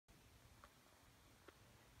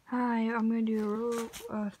Hi, I'm going to do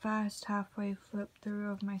a real fast halfway flip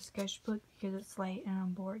through of my sketchbook because it's late and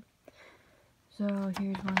I'm bored. So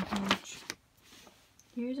here's one page.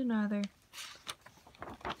 Here's another.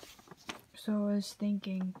 So I was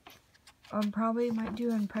thinking, probably might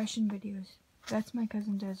do impression videos. That's my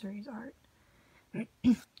cousin Desiree's art.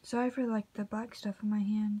 Sorry for like the black stuff on my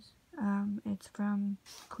hands. It's from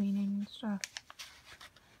cleaning and stuff.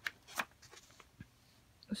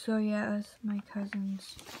 So yeah, that's my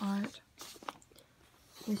cousin's art.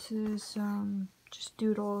 This is just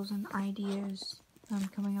doodles and ideas I'm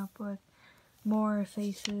coming up with. More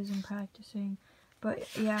faces and practicing. But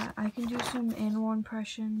yeah, I can do some animal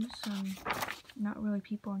impressions, not really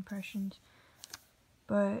people impressions.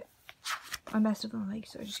 But I messed up my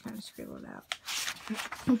legs, so I just kind of scribbled out.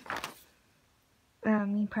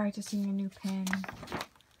 Me practicing a new pen.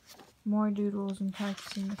 More doodles and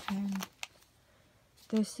practicing the pen.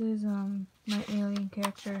 This is my alien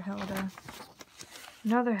character, Helda.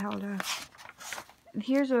 Another Helda.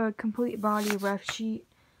 Here's a complete body ref sheet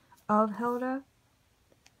of Helda.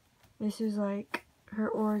 This is like her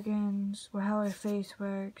organs, how her face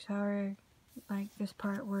works, how her, like, this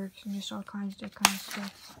part works, and just all kinds of different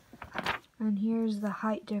stuff. And here's the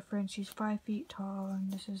height difference. She's 5 feet tall,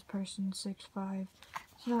 and this is person 6'5".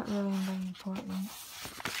 It's not really anything important.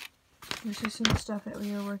 This is some stuff that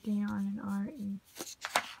we were working on in art, and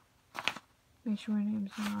make sure my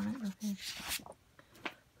name's not on it. Okay.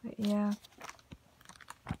 But yeah,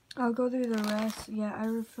 I'll go through the rest. Yeah,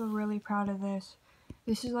 I feel really proud of this.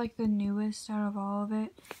 This is like the newest out of all of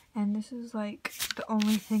it, and this is like the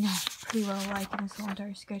only thing I pretty well like in this whole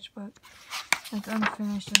entire sketchbook. It's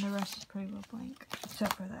unfinished and the rest is pretty well blank,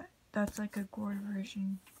 except for that. That's like a gourd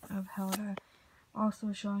version of Helda,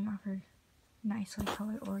 also showing off her nicely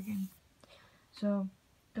colored organ. So,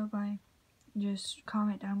 goodbye. Just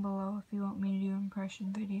comment down below if you want me to do an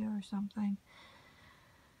impression video or something.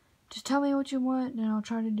 Just tell me what you want and I'll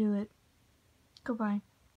try to do it. Goodbye.